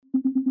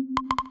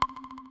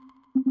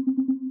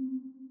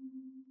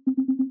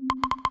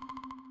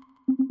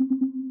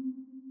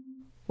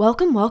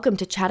Welcome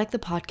to Chattic the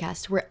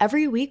Podcast, where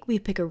every week we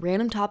pick a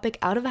random topic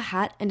out of a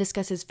hat and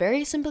discuss its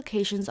various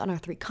implications on our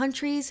three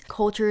countries,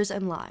 cultures,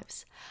 and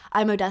lives.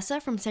 I'm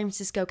Odessa from San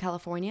Francisco,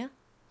 California.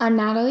 I'm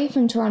Natalie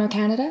from Toronto,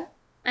 Canada.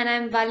 And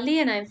I'm Valli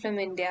and I'm from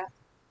India.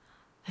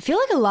 I feel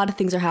like a lot of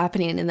things are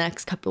happening in the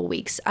next couple of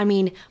weeks. I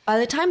mean, by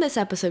the time this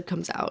episode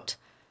comes out,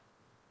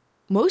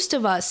 most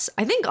of us,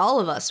 I think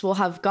all of us, will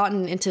have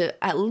gotten into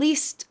at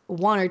least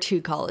one or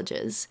two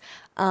colleges.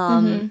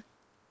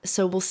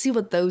 So we'll see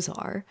what those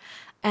are.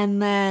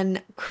 And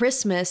then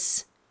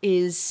Christmas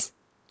is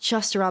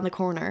just around the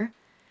corner.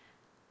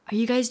 Are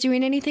you guys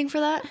doing anything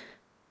for that?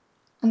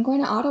 I'm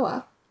going to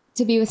Ottawa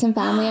to be with some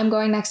family. I'm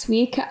going next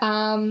week. So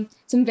I'm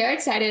very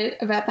excited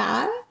about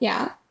that.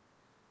 Yeah.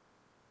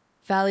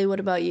 Valli, what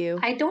about you?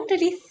 I don't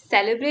really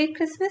celebrate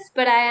Christmas,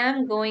 but I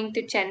am going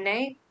to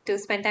Chennai to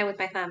spend time with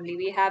my family.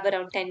 We have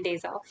around 10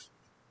 days off.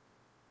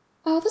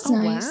 Oh, that's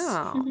nice.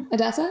 Wow.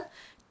 Odessa?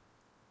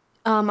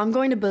 I'm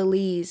going to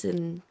Belize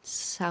in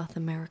South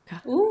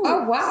America. Ooh,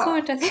 Oh, wow. So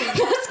interesting.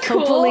 That's cool.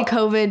 Hopefully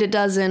COVID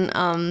doesn't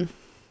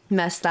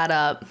mess that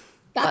up.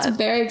 That's but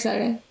very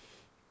exciting.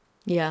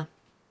 yeah,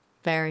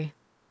 very.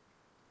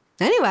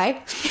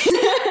 Anyway,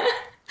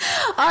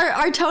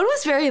 our tone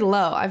was very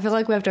low. I feel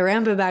like we have to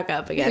ramp it back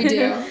up again. We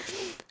do.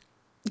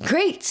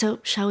 Great. So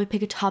shall we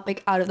pick a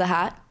topic out of the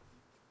hat?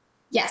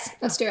 Yes,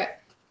 let's do it.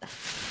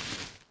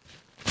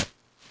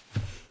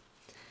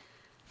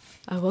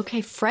 Oh, okay.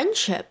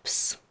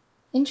 Friendships.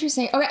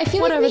 Interesting. Okay, I feel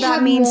Whatever like we that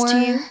have means more, to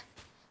you.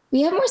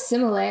 We have more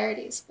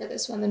similarities for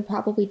this one than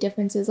probably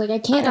differences. Like, I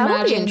can't That'll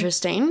imagine. be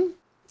interesting.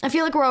 I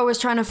feel like we're always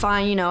trying to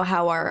find,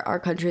 how our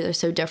countries are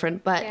so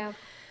different. But Yeah.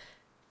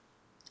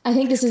 I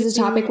think this is a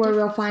topic where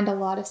we'll find a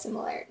lot of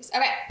similarities.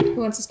 Okay,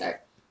 who wants to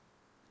start?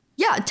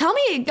 yeah, tell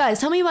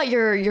me about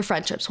your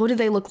friendships. What do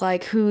they look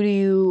like? Who do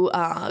you,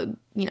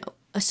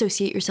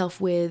 associate yourself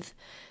with?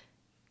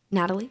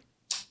 Natalie?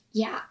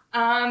 Yeah.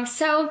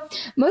 So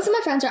most of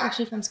my friends are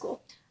actually from school.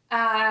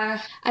 I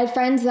had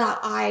friends that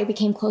I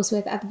became close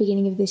with at the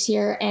beginning of this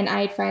year, and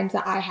I had friends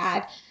that I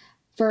had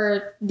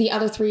for the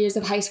other 3 years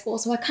of high school.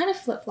 So I kind of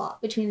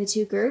flip-flop between the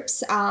two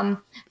groups. I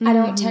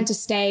don't tend to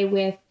stay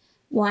with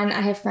one.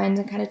 I have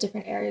friends in kind of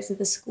different areas of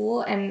the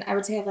school, and I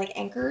would say I have like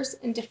anchors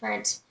in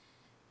different,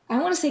 I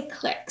don't want to say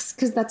cliques,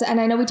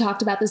 and I know we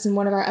talked about this in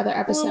one of our other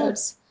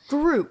episodes.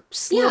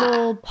 Groups, Yeah.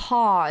 little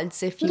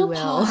pods, if you Little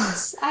will.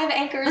 pods. I have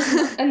anchors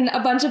and a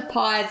bunch of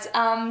pods.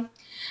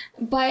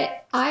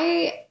 But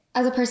I,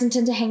 as a person,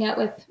 tend to hang out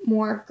with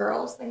more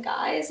girls than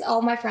guys.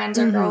 All my friends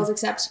are girls,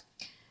 except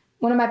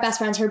one of my best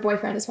friends, her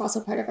boyfriend is also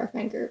part of our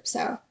friend group.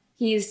 So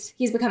he's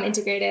become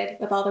integrated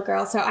with all the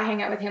girls. So I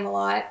hang out with him a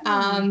lot.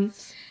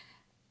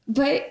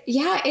 But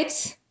yeah,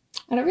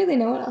 I don't really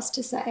know what else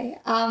to say.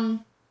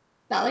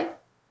 Valli?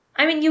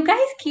 I mean, you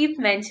guys keep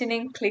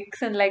mentioning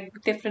cliques and like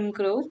different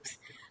groups.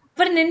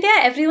 But in India,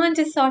 everyone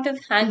just sort of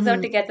hangs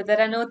out together. There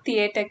are no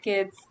theater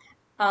kids.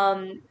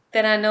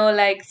 There are no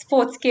like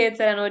sports kids.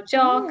 There are no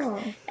jocks.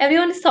 Oh.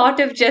 Everyone is sort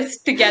of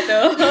just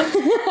together. So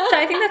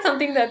I think that's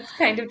something that's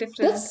kind of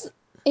different. That's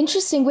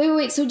interesting.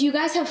 Wait. So do you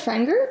guys have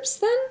friend groups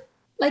then?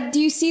 Like, do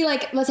you see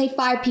like, let's say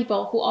 5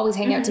 people who always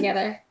hang out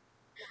together?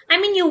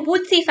 I mean, you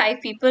would see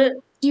 5 people.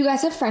 Do you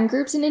guys have friend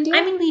groups in India?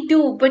 I mean, we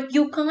do, but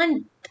you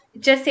can't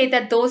just say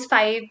that those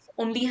 5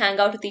 only hang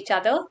out with each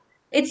other.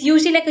 It's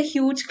usually like a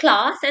huge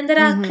class, and there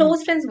are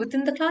close friends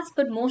within the class,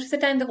 but most of the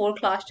time the whole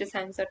class just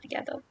hangs out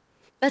together.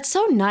 That's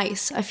so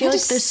nice. I feel That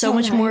like is there's so so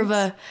much more of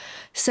nice. a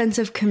sense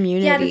of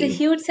community. Yeah, there's a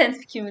huge sense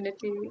of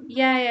community.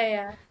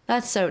 Yeah.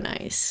 That's so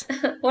nice.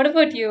 What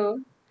about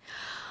you?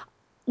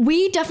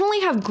 We definitely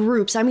have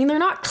groups. I mean, they're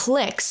not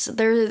cliques.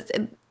 There's,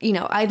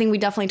 I think we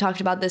definitely talked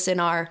about this in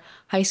our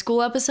high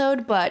school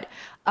episode, but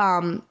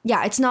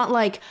yeah, it's not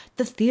like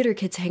the theater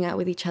kids hang out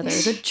with each other,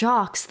 the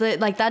jocks,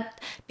 like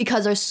that,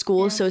 because our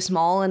school is so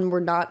small and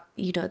we're not,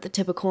 the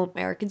typical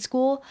American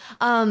school.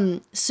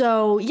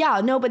 So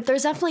yeah, no, but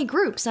there's definitely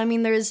groups. I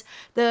mean,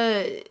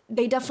 they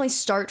definitely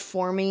start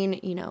forming,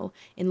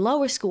 in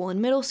lower school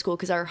and middle school,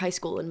 because our high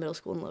school and middle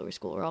school and lower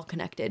school are all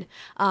connected.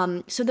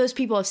 So those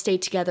people have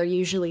stayed together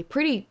usually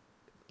pretty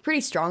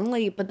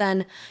strongly, but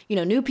then,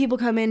 new people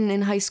come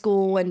in high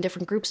school and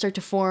different groups start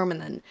to form,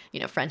 and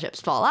then, friendships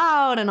fall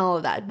out and all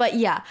of that. But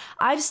yeah,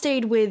 I've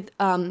stayed with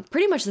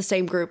pretty much the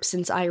same group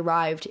since I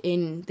arrived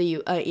in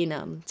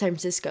San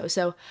Francisco.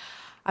 So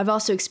I've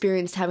also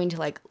experienced having to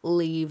like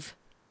leave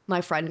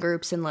my friend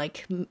groups and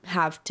like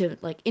have to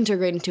like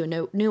integrate into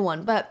a new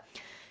one. But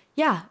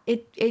yeah,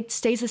 it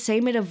stays the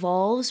same. It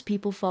evolves.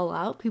 People fall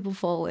out, people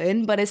fall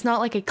in, but it's not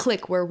like a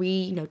clique where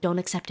we, don't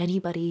accept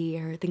anybody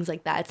or things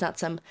like that. It's not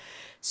some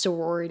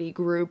sorority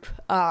group.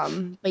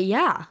 But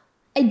yeah.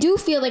 I do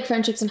feel like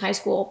friendships in high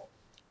school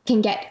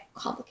can get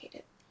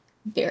complicated.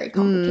 Very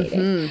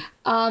complicated.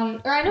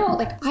 Or I know,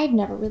 like, I've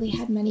never really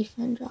had many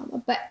friend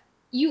drama, but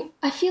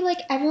I feel like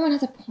everyone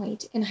has a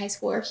point in high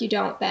school, or if you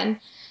don't, then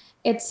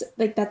it's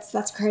like,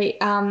 that's great.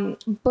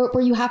 But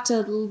where you have to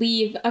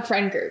leave a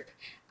friend group.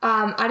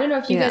 I don't know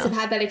if you guys Yeah. have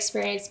had that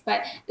experience,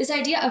 but this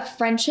idea of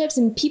friendships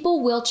and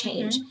people will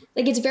change.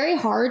 Like it's very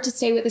hard to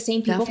stay with the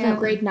same people from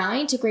Definitely. grade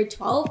 9 to grade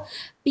 12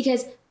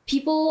 because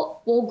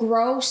people will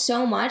grow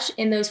so much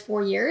in those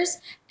 4 years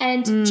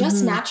and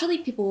just naturally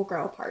people will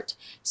grow apart.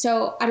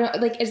 So I don't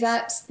like, is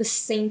that the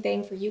same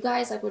thing for you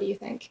guys? Like, what do you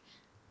think?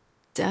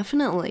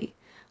 Definitely.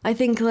 I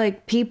think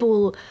like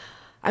people,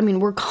 I mean,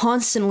 we're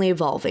constantly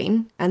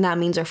evolving, and that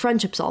means our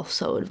friendships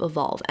also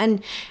evolve.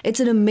 And it's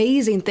an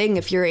amazing thing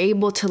if you're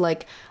able to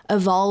like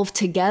evolve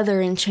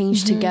together and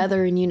change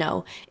together and, you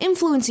know,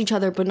 influence each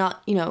other, but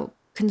not, you know,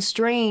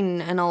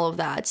 constrain and all of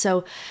that.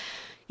 So,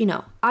 you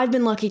know, I've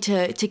been lucky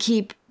to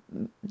keep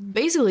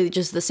basically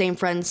just the same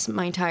friends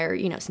my entire,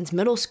 you know, since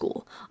middle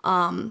school.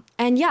 And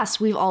yes,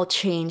 we've all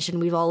changed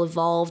and we've all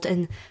evolved,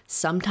 and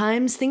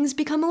sometimes things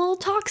become a little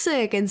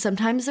toxic and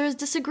sometimes there's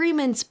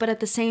disagreements, but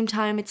at the same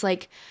time, it's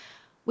like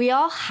we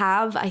all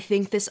have, I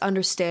think, this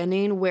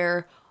understanding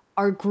where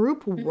our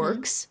group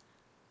works,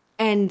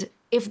 and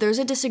if there's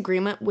a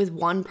disagreement with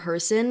one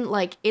person,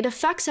 like it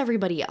affects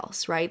everybody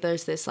else, right?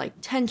 There's this like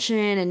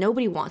tension and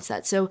nobody wants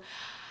that. So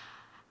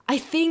I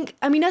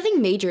mean,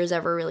 nothing major has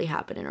ever really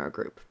happened in our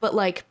group, but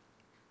like,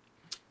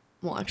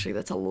 well, actually,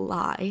 that's a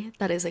lie.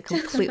 That is a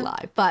complete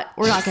lie, but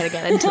we're not going to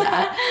get into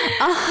that.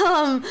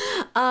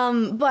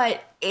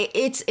 But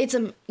it's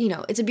a, you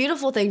know, it's a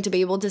beautiful thing to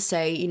be able to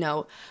say, you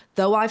know,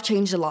 though I've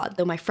changed a lot,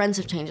 though my friends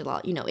have changed a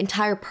lot, you know,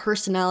 entire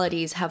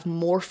personalities have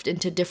morphed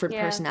into different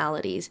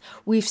personalities.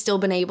 We've still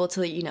been able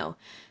to, you know,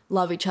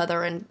 love each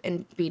other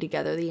and be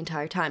together the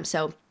entire time.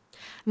 So,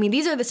 I mean,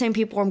 these are the same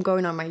people I'm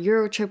going on my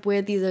Euro trip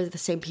with. These are the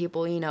same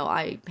people, you know,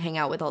 I hang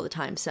out with all the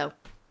time. So,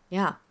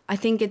 yeah, I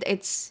think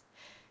it's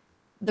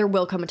there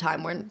will come a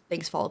time when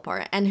things fall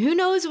apart. And who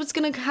knows what's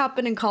going to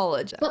happen in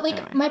college. But like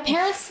Anyway. my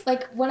parents,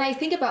 like when I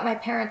think about my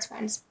parents'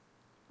 friends,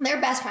 they're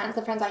best friends,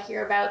 the friends I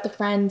hear about, the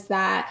friends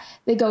that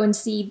they go and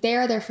see,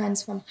 they're their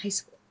friends from high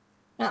school.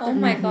 Not their Oh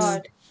my friends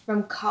God.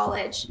 from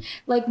college.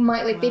 Like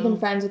they've been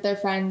friends with their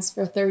friends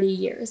for 30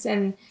 years.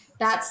 And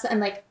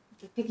like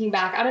thinking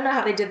back, I don't know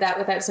how they did that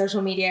without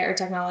social media or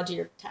technology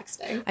or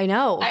texting. I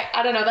know.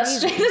 I don't know.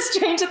 That's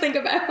strange to think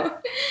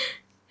about.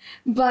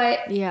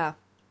 But Yeah.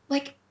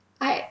 like,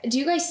 do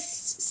you guys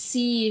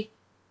see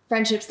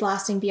friendships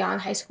lasting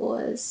beyond high school?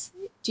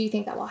 Do you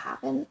think that will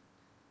happen?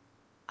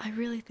 I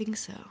really think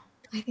so.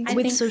 I think I so.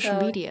 With think social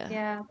so. media.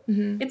 Yeah.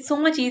 Mhm. It's so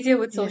much easier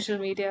with social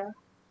media.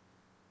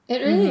 It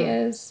really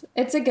is.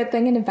 It's a good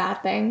thing and a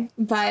bad thing.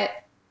 But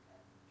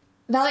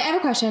Valerie, I have a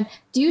question.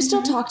 Do you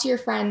still talk to your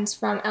friends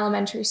from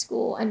elementary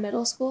school and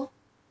middle school?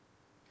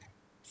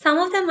 Some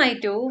of them I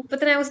do, but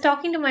then I was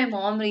talking to my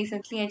mom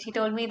recently and she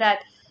told me that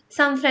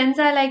some friends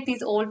are like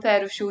these old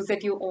pair of shoes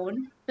that you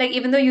own. Like,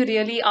 even though you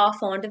really are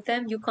fond of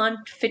them, you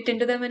can't fit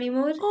into them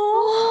anymore.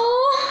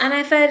 Oh, And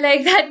I felt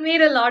like that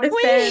made a lot of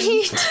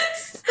wait.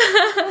 sense.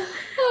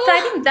 So I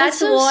think that's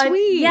so what,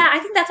 sweet. yeah, I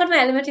think that's what my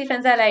elementary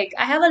friends are like.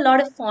 I have a lot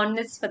of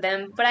fondness for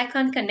them, but I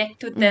can't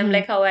connect with them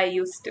like how I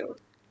used to,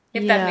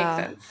 if that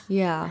makes sense.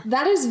 Yeah.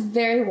 That is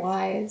very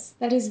wise.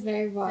 That is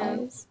very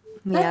wise.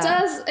 That Yeah.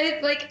 does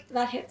it like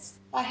that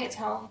hits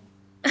home.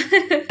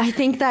 I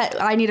think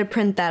that I need to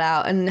print that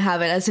out and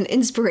have it as an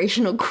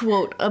inspirational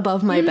quote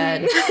above my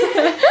bed.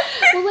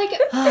 Well, like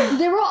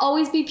there will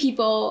always be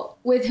people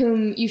with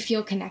whom you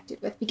feel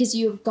connected with because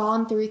you have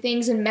gone through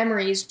things and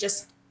memories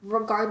just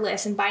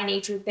regardless, and by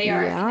nature they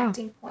are a Yeah.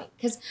 connecting point.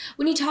 Because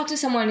when you talk to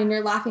someone and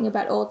you're laughing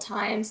about old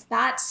times,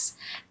 that's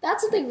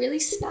something really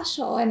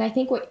special. And I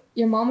think what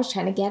your mom was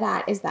trying to get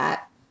at is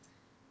that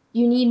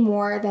you need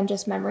more than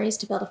just memories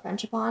to build a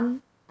friendship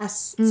on.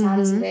 As sad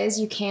as it is,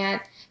 you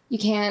can't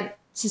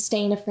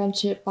sustain a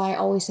friendship by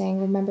always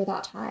saying, remember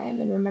that time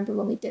and remember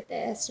when we did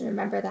this and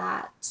remember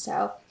that.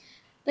 So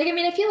like, I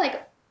mean, I feel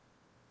like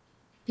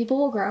people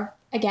will grow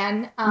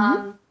again.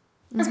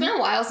 It's been a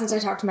while since I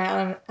talked to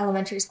my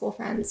elementary school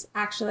friends,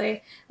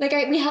 actually. Like,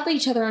 we have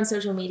each other on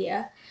social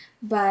media,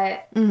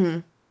 but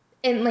and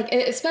like,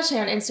 especially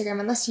on Instagram,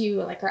 unless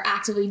you like are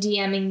actively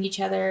DMing each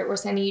other or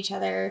sending each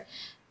other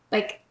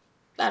like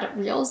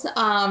reels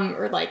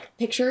or like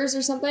pictures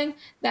or something,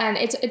 then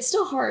it's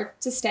still hard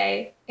to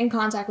stay in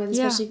contact with,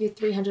 especially if you have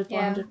 300,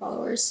 400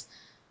 followers.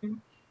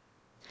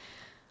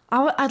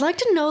 I'd like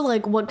to know,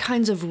 like, what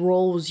kinds of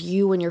roles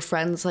you and your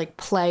friends, like,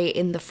 play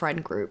in the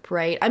friend group,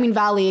 right? I mean,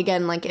 Valley,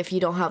 again, like, if you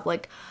don't have,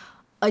 like,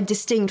 a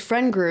distinct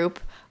friend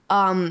group,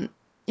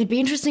 it'd be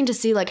interesting to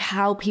see, like,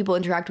 how people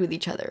interact with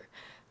each other.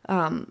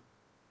 I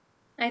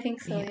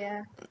think so,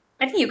 yeah.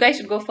 I think you guys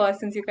should go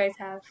first since you guys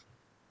have.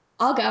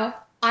 I'll go.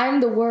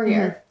 I'm the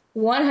warrior.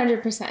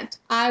 100%.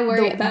 I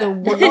worry about the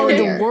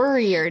warrior. the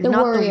warrior, The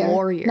not warrior. the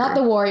warrior. Not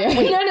the warrior.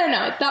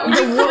 No. That was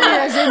the warrior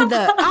as in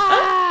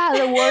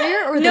the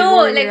warrior, or the No,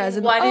 warrior like, as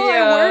in warrior.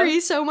 I worry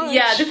so much.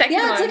 Yeah, the second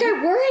Yeah, one. it's like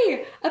I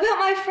worry about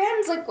my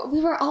friends. Like, we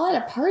were all at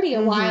a party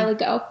a while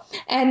ago,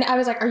 and I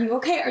was like, "Are you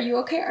okay? Are you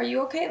okay? Are you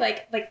okay?"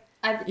 Like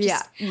I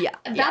just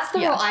that's the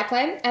role I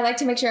play. I like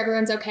to make sure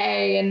everyone's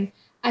okay, and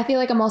I feel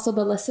like I'm also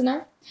the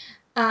listener.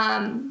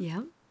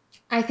 Yeah.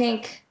 I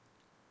think,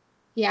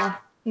 yeah.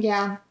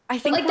 I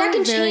think like, that we're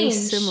can very change.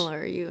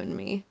 similar, you and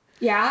me.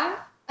 Yeah?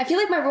 I feel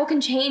like my role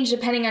can change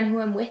depending on who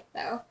I'm with, though.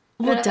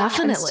 I don't know Well, if that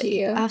happens to definitely.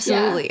 you.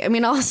 Absolutely. Yeah. I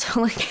mean,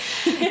 also,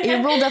 like,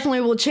 your role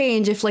definitely will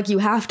change if, like, you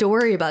have to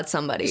worry about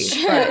somebody.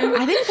 Sure. But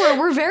I think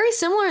we're very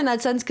similar in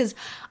that sense because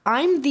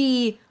I'm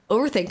the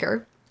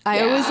overthinker.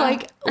 I always, Yeah.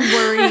 like,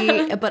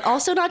 worry, but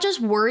also not just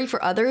worry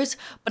for others,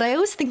 but I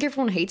always think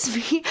everyone hates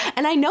me.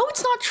 And I know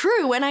it's not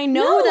true. And I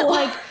know that, No.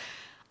 like,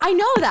 I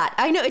know that.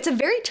 I know it's a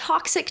very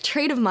toxic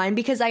trait of mine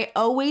because I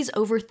always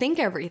overthink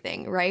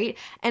everything, right?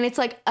 And it's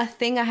like a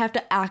thing I have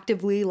to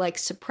actively like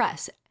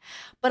suppress.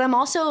 But I'm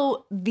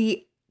also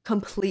the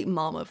complete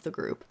mom of the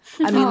group.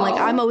 I mean, like,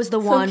 Aw, I'm always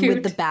the so one with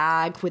cute. the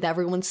bag with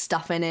everyone's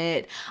stuff in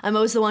it. I'm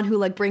always the one who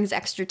like brings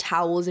extra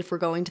towels if we're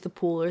going to the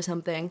pool or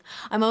something.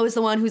 I'm always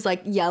the one who's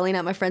like yelling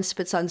at my friends to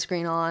put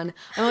sunscreen on.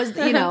 I'm always,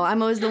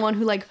 I'm always the one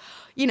who like,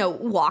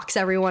 walks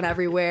everyone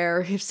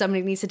everywhere. If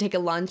somebody needs to take a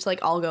lunch, like,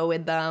 I'll go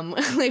with them.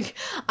 Like,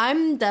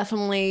 I'm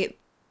definitely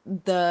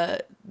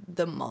the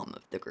mom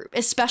of the group,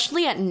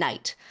 especially at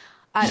night.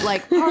 At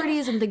like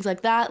parties and things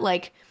like that,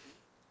 like,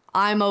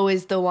 I'm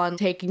always the one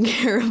taking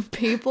care of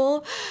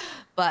people,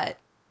 but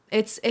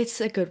it's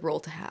a good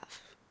role to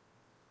have.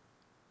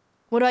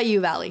 What about you,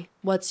 Valley?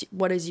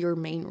 What is your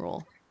main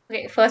role?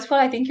 Okay, first of all,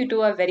 I think you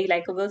two are very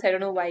likable, so I don't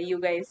know why you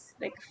guys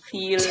like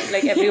feel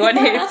like everyone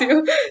hates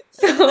you.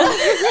 So get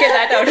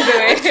that out of the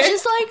It's way.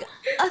 just like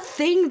a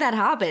thing that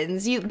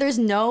happens. There's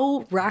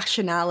no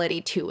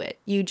rationality to it.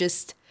 You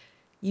just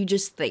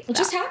think It that.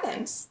 just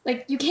happens.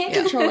 Like, you can't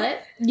Yeah. control it.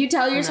 You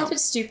tell yourself No.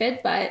 it's stupid,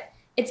 but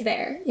it's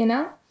there, you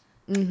know?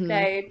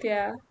 Right,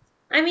 yeah.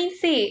 I mean,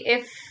 see,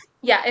 if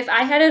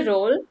I had a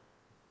role,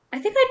 I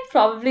think I'd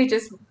probably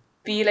just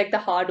be like the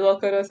hard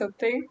worker or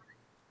something.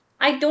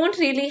 I don't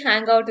really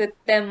hang out with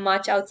them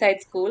much outside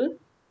school.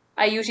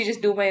 I usually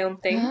just do my own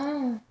thing.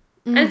 Oh.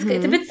 And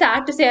it's a bit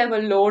sad to say I'm a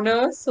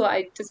loner, so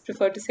I just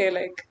prefer to say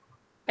like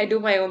I do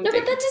my own No, thing.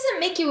 but that doesn't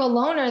make you a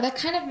loner. That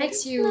kind of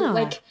makes you, No.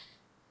 like...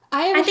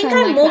 I have I a think friend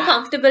I'm like more that.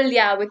 comfortable,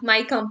 yeah, with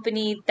my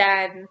company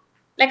than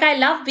like I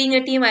love being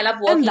a team. I love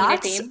working And in a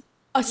that's team.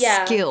 a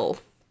Yeah. skill.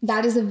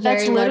 That is a very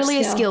That's large literally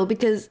a skill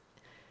because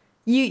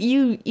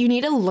you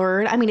need to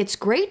learn. I mean, it's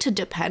great to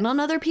depend on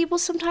other people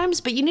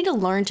sometimes, but you need to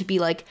learn to be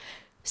like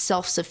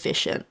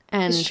self-sufficient.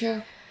 And It's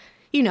true.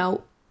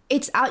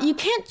 it's out. You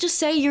can't just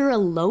say you're a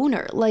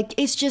loner. Like,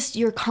 it's just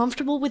you're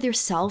comfortable with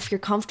yourself. You're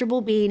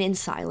comfortable being in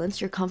silence.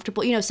 You're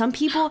comfortable. Some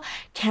people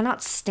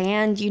cannot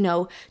stand,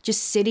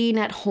 just sitting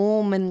at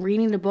home and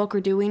reading a book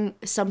or doing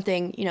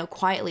something,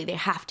 quietly. They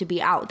have to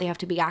be out. They have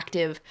to be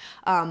active.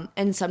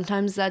 And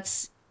sometimes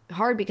that's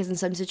hard because in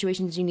some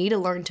situations you need to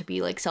learn to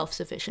be like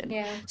self-sufficient.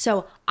 Yeah.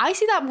 So I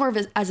see that more of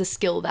as a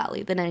skill,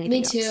 Valley, than anything Me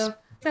else. too.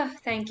 Oh,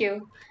 thank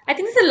you. I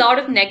think there's a lot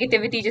of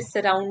negativity just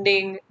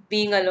surrounding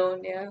being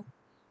alone, yeah.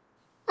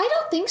 I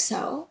don't think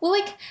so. Well,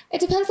 like, it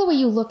depends the way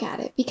you look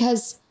at it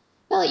because,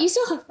 well, you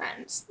still have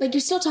friends. Like, you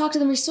still talk to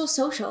them. You're still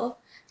social.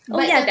 Oh,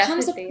 But yeah, there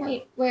comes a definitely, yeah.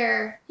 point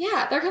where,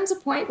 there comes a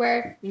point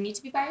where you need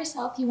to be by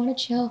yourself. You want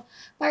to chill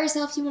by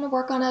yourself. You want to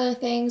work on other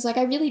things. Like,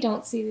 I really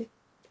don't see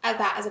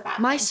that as a bad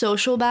My thing.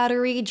 social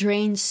battery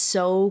drains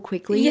so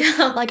quickly.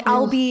 Yeah. Like,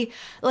 I'll be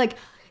like,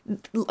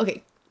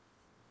 okay,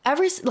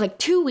 like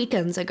 2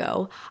 weekends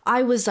ago,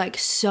 I was like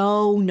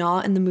so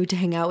not in the mood to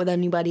hang out with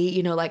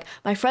anybody. Like,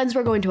 my friends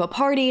were going to a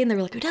party and they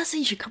were like, Odessa,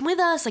 you should come with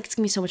us. Like, it's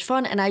gonna be so much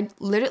fun. And I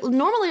literally,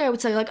 normally I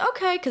would say like,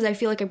 okay, because I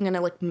feel like I'm gonna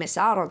like miss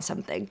out on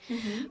something.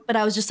 But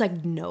I was just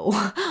like, no,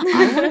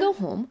 I want to go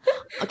home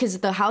because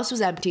the house was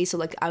empty. So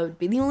like, I would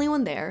be the only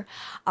one there.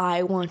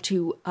 I want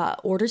to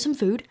order some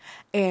food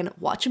and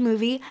watch a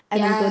movie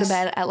and then go to Yes.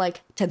 bed at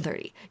like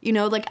 10:30.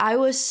 Like, I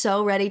was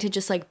so ready to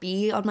just like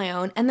be on my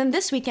own. And then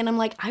this weekend I'm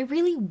like, I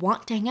really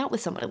want to hang out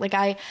with somebody.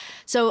 Like,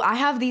 so I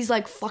have these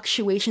like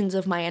fluctuations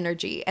of my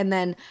energy, and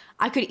then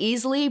I could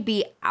easily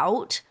be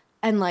out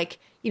and like,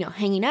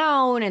 hanging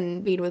out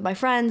and being with my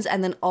friends,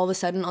 and then all of a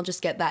sudden I'll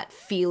just get that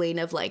feeling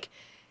of like,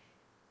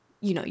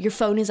 your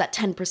phone is at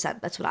 10%.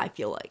 That's what I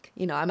feel like.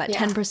 I'm at Yeah.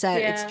 10%.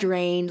 Yeah. It's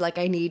drained. Like,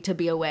 I need to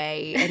be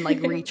away and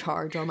like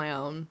recharge on my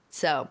own.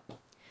 So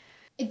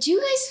Do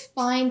you guys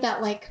find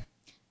that, like,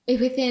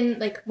 within,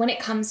 like, when it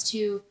comes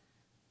to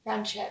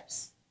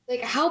friendships,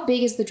 like, how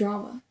big is the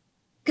drama?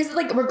 Because,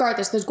 like,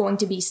 regardless, there's going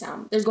to be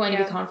there's going to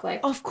Yeah. be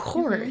conflict. of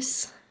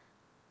course.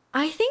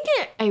 I think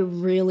it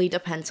really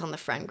depends on the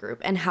friend group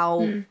and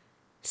how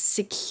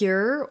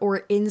secure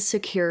or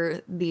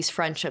insecure these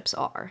friendships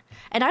are.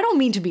 And I don't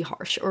mean to be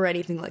harsh or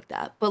anything like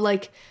that, but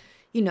like,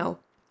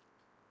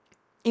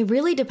 it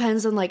really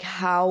depends on like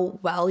how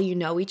well you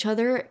know each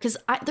other. Because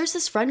there's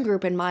this friend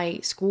group in my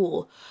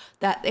school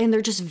and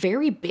they're just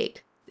very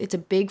big. It's a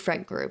big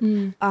friend group.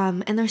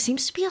 And there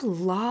seems to be a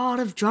lot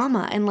of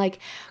drama, and like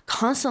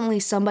constantly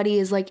somebody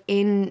is like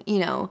in,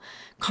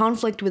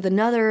 conflict with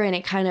another, and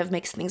it kind of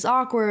makes things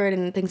awkward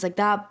and things like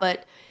that.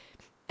 But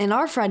in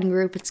our friend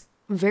group, it's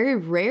very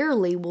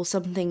rarely will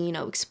something,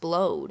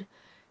 explode.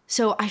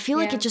 So I feel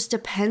like Yeah. it just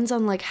depends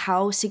on like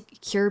how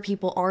secure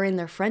people are in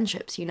their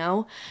friendships, you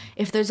know?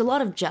 If there's a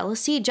lot of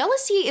jealousy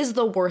is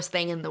the worst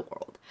thing in the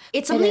world.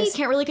 It's something you is.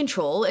 can't really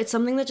control. It's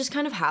something that just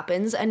kind of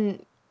happens,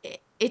 and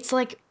it's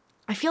like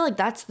I feel like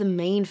that's the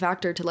main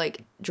factor to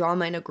like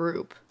drama in a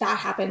group. That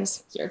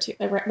happens here too.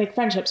 Like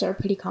friendships are a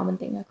pretty common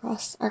thing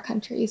across our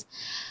countries.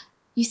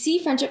 You see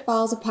friendship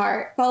fall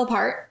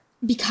apart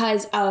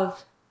because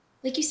of,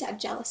 like you said,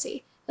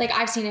 jealousy. Like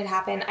I've seen it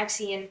happen.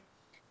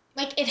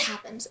 Like it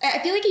happens. I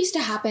feel like it used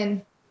to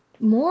happen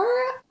more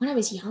when I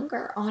was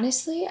younger,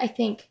 honestly, I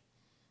think.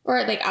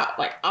 Or like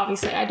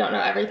obviously I don't know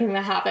everything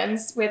that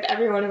happens with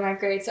everyone in my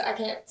grade, so I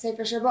can't say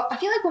for sure. But I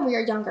feel like when we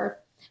were younger,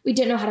 we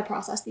didn't know how to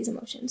process these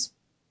emotions.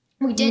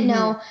 We didn't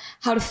know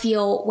how to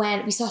feel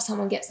when we saw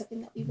someone get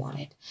something that we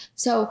wanted.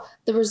 So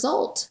the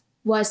result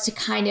was to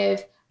kind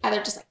of either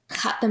just like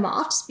cut them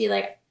off, just be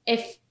like,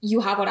 if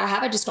you have what I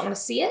have, I just don't want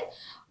to see it.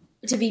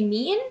 To be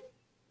mean,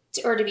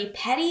 or to be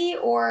petty,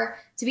 or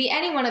to be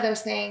any one of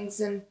those things.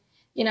 And,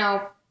 you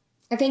know,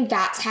 I think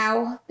that's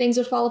how things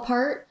would fall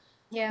apart.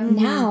 Yeah.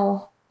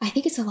 Now, I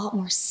think it's a lot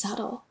more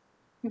subtle.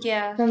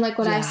 Yeah. From like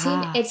what I've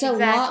seen, Yeah. it's a lot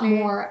Exactly.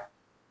 more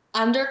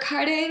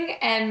undercutting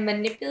and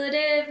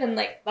manipulative, and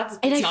like that's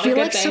And it's I not feel a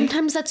good like thing.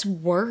 sometimes that's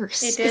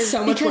worse. It It's is.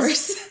 so much because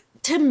worse.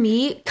 to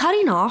me,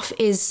 cutting off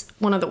is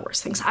one of the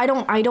worst things. I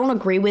don't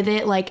agree with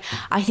it. Like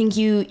I think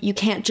you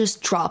can't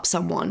just drop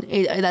someone.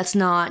 That's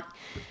not,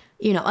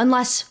 you know,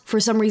 unless for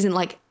some reason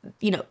like,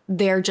 you know,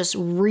 they're just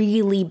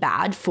really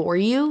bad for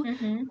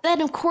you.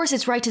 Then of course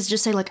it's right to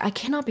just say like I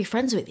cannot be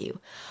friends with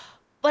you.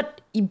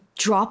 But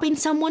dropping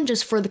someone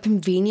just for the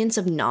convenience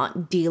of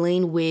not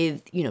dealing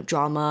with, you know,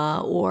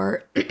 drama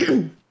or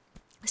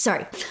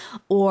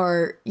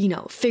or, you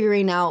know,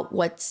 figuring out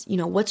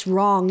what's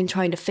wrong and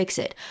trying to fix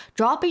it.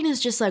 Dropping is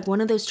just like one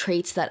of those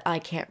traits that I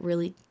can't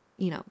really,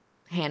 you know,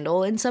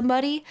 handle in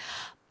somebody.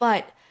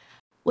 But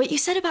what you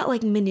said about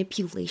like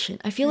manipulation,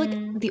 I feel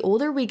like the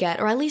older we get,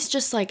 or at least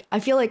just like, I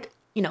feel like,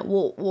 you know,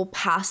 we'll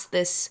pass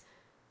this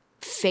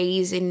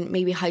phase in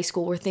maybe high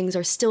school where things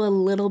are still a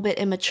little bit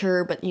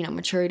immature, but, you know,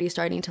 maturity is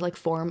starting to like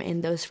form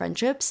in those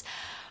friendships.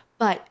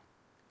 But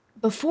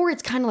before,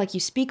 it's kind of like you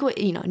speak with,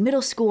 you know, in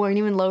middle school or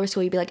even lower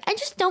school, you'd be like, I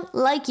just don't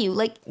like you.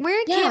 Like, we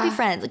can't be Yeah.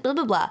 friends. Like, blah,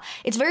 blah, blah.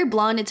 It's very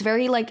blunt. It's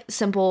very, like,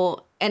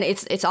 simple. And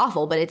it's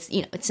awful, but it's,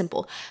 you know, it's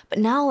simple. But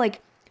now,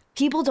 like,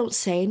 people don't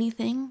say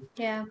anything.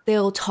 Yeah.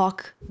 They'll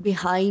talk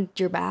behind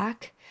your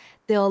back.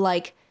 They'll,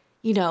 like,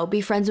 you know,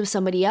 be friends with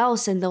somebody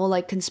else and they'll,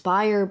 like,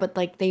 conspire, but,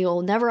 like,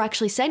 they'll never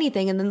actually say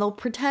anything. And then they'll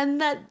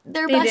pretend that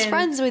they're They best didn't.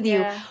 friends with you.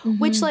 Yeah.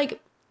 Which,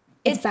 like,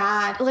 It's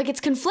bad. like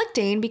it's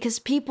conflicting because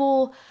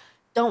people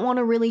don't want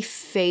to really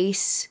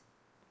face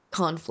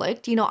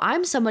conflict. You know,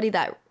 I'm somebody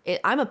that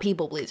I'm a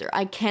people pleaser.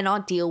 I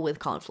cannot deal with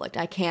conflict.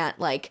 I can't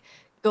like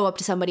go up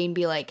to somebody and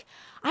be like,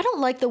 I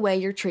don't like the way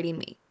you're treating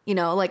me. You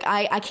know, like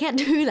I can't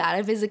do that.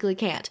 I physically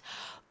can't.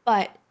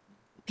 But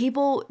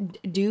people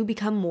do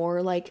become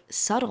more like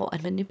subtle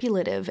and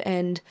manipulative,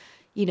 and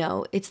you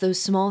know, it's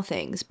those small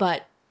things.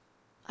 But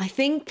I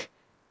think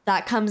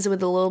that comes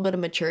with a little bit of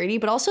maturity,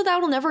 but also that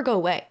will never go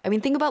away. I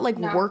mean, think about like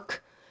No.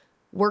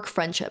 work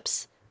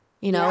friendships,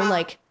 you know, Yeah.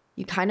 like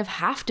you kind of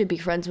have to be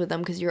friends with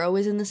them because you're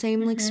always in the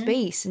same like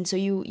space. And so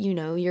you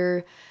know,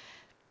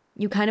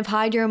 you kind of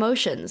hide your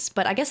emotions,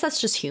 but I guess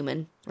that's just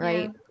human,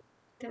 right?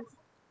 Yeah. It is.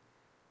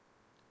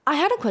 I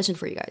had a question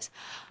for you guys.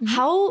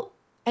 How,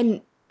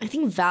 and I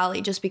think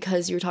Valley, just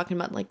because you were talking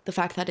about like the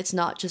fact that it's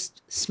not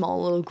just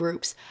small little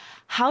groups,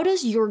 how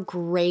does your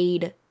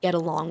grade get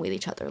along with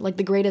each other? Like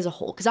the grade as a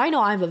whole? Because I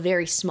know I have a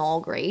very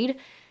small grade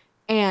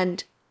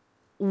and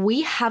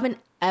we haven't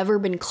ever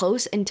been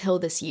close until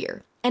this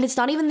year. And it's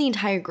not even the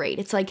entire grade.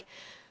 It's like,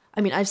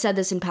 I mean, I've said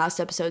this in past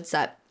episodes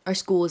that our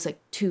school is like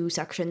 2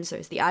 sections.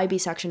 There's the IB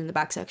section and the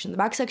back section. The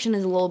back section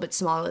is a little bit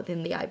smaller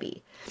than the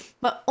IB.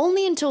 But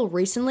only until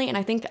recently, and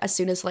I think as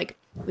soon as like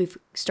we've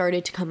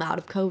started to come out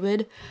of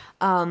COVID,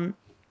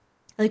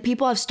 like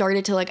people have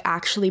started to like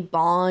actually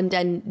bond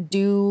and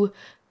do,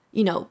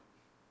 you know,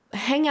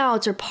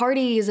 hangouts or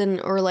parties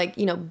and or like,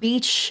 you know,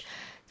 beach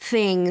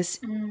things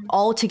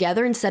all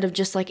together instead of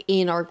just like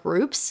in our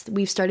groups.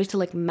 We've started to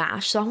like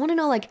mash. So I want to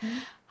know like,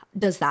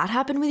 does that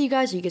happen with you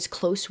guys? Are you guys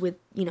close with,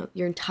 you know,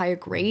 your entire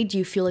grade? Do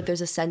you feel like there's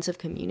a sense of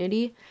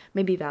community?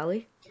 Maybe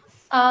Valley?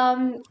 I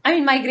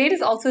mean, my grade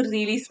is also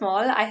really small.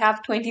 I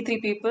have 23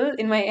 people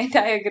in my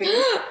entire grade.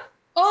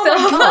 Oh So-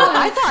 my Oh, god!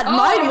 I thought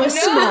mine was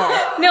no.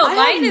 small. No, I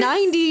mine had is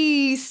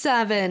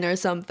 97 or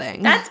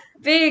something. that's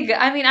big.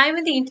 I mean, I'm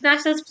in the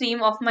international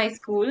stream of my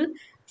school,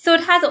 so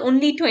it has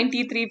only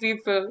 23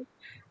 people.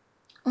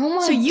 Oh my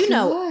god! So you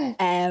know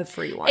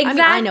everyone. I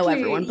mean, I know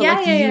Exactly. everyone, but Yeah,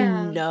 like yeah, you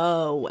yeah.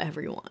 know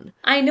everyone.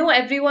 I know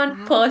everyone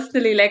Wow.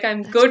 personally. Like,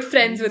 I'm good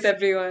friends with crazy.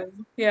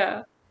 everyone.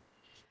 Yeah.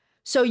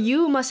 So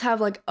you must have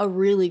like a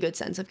really good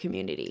sense of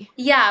community.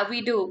 Yeah,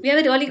 we do. We have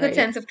a really good Right.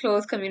 sense of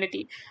close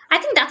community. I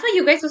think that's why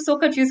you guys were so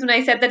confused when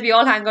I said that we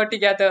all hang out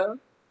together.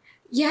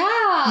 Yeah,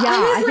 Yeah,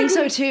 was I think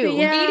so like, too.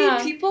 Yeah.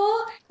 80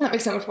 people? That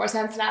makes so much more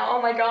sense now.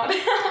 Oh my god.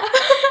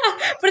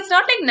 But it's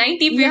not like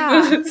 90 people,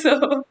 Yeah.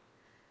 so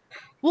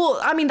Well,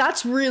 I mean,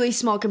 that's really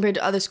small compared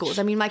to other schools.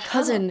 I mean, my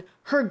cousin,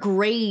 her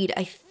grade,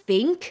 I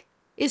think,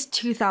 is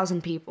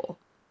 2,000 people.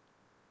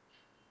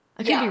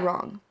 I could be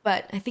wrong,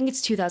 but I think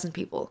it's 2,000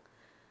 people.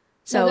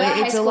 So there are it's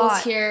high a schools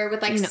lot here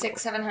with like you know.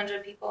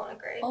 600-700 people in a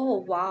grade. Oh,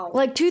 wow.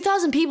 Like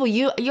 2,000 people,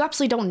 you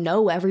absolutely don't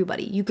know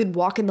everybody. You could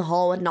walk in the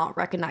hall and not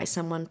recognize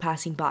someone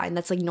passing by, and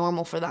that's like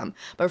normal for them.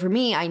 But for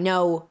me, I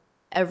know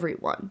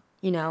everyone,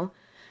 you know?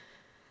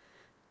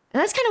 And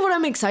that's kind of what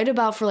I'm excited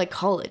about for like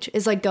college,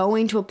 is like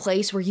going to a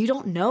place where you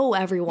don't know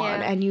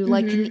everyone and you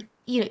like can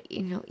you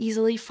know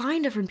easily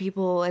find different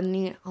people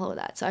and all of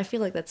that. So I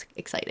feel like that's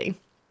exciting.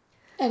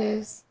 It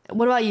is.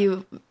 What about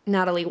you,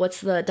 Natalie?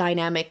 What's the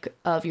dynamic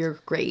of your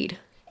grade?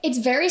 It's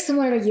very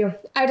similar to you.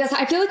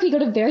 I feel like we go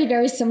to very,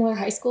 very similar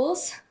high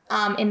schools.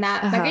 In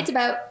that my grade's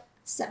about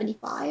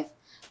 75,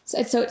 so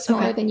it's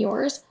smaller than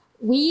yours.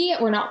 We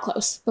were not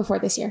close before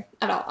this year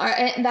at all,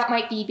 and that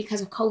might be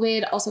because of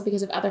COVID, also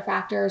because of other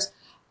factors.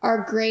 Our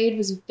grade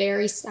was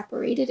very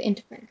separated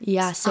into different groups.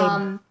 Yeah,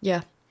 same.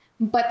 Yeah.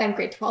 But then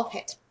grade 12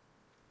 hit.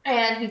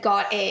 And we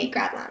got a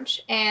grad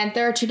lounge. And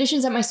there are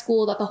traditions at my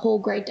school that the whole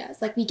grade does.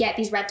 Like, we get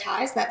these red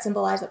ties that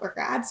symbolize that we're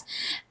grads.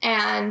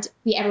 And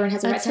everyone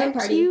has a red tie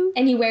party. Cute.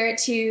 And you wear it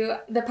to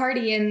the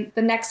party. And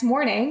the next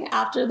morning,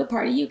 after the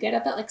party, you get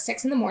up at like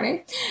 6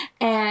 a.m.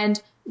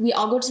 And we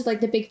all go to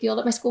like the big field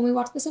at my school and we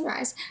watch the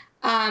sunrise.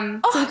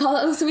 So we call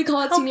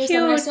it senior cute.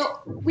 sunrise.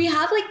 So we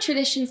have like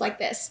traditions like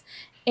this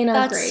in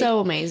our grade. That's so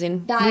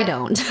amazing. We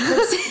don't.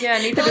 Yeah,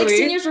 neither But do like we.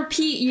 seniors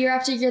repeat year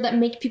after year that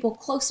make people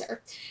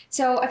closer.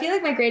 So I feel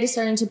like my grade is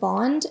starting to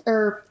bond,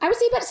 or I would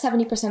say about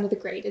 70% of the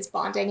grade is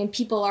bonding, and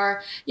people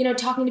are,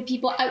 talking to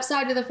people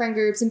outside of the friend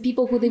groups and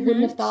people who they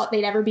wouldn't have thought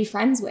they'd ever be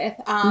friends with.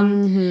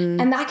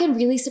 And that can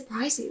really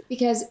surprise you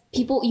because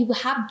you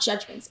have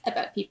judgments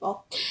about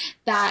people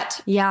that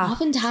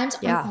oftentimes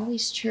aren't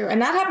always true. And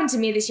that happened to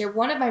me this year.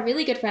 One of my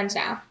really good friends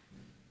now,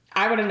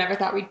 I would have never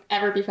thought we'd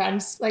ever be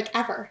friends, like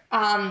ever.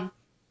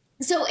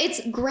 So it's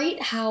great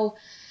how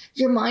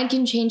your mind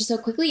can change so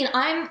quickly. And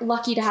I'm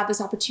lucky to have this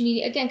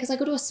opportunity, again, because I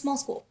go to a small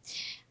school.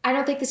 I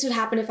don't think this would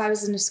happen if I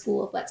was in a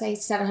school of, let's say,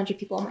 700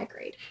 people in my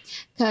grade,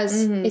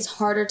 because it's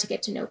harder to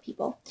get to know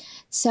people.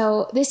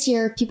 So this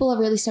year, people have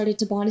really started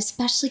to bond,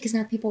 especially because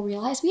now people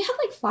realize we have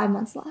like 5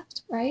 months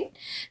left, right?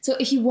 So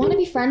if you want to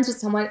be friends with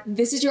someone,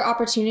 this is your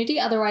opportunity.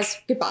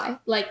 Otherwise, goodbye.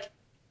 Like,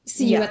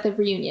 see you at the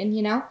reunion,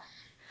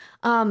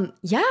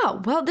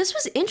 Well, this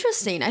was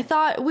interesting. I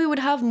thought we would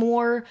have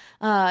more,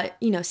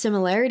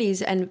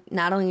 similarities, and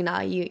Natalie and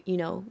I,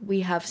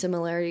 we have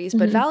similarities,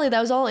 but Valley, that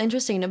was all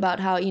interesting about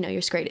how,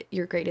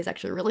 your grade is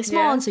actually really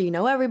small. And so you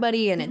know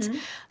everybody, and it's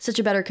such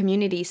a better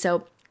community.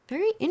 So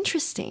very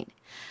interesting.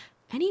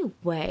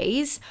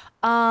 Anyways,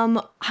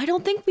 I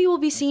don't think we will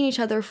be seeing each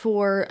other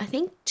for, I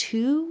think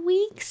 2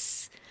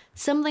 weeks,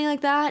 something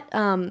like that.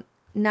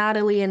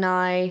 Natalie and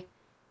I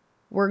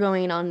were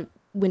going on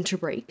winter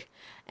break.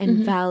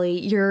 And Valley,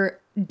 you're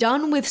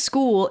done with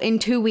school in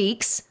 2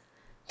 weeks,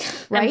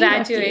 right?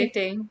 I'm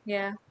graduating,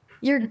 yeah.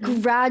 You're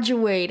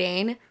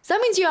graduating. So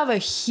that means you have a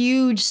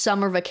huge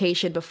summer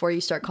vacation before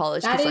you start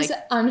college. That is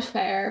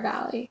unfair,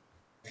 Valley.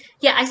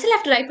 Yeah, I still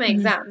have to write my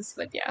exams,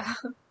 but yeah.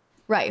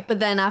 Right,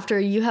 but then after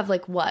you have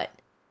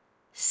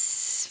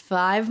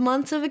 5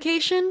 months of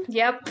vacation?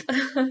 Yep,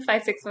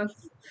 5-6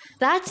 months.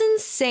 That's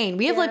insane.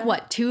 We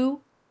have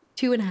two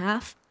and a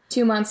half?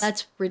 2 months.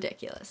 That's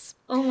ridiculous.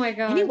 Oh my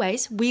god.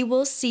 Anyways, we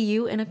will see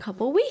you in a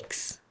couple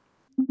weeks.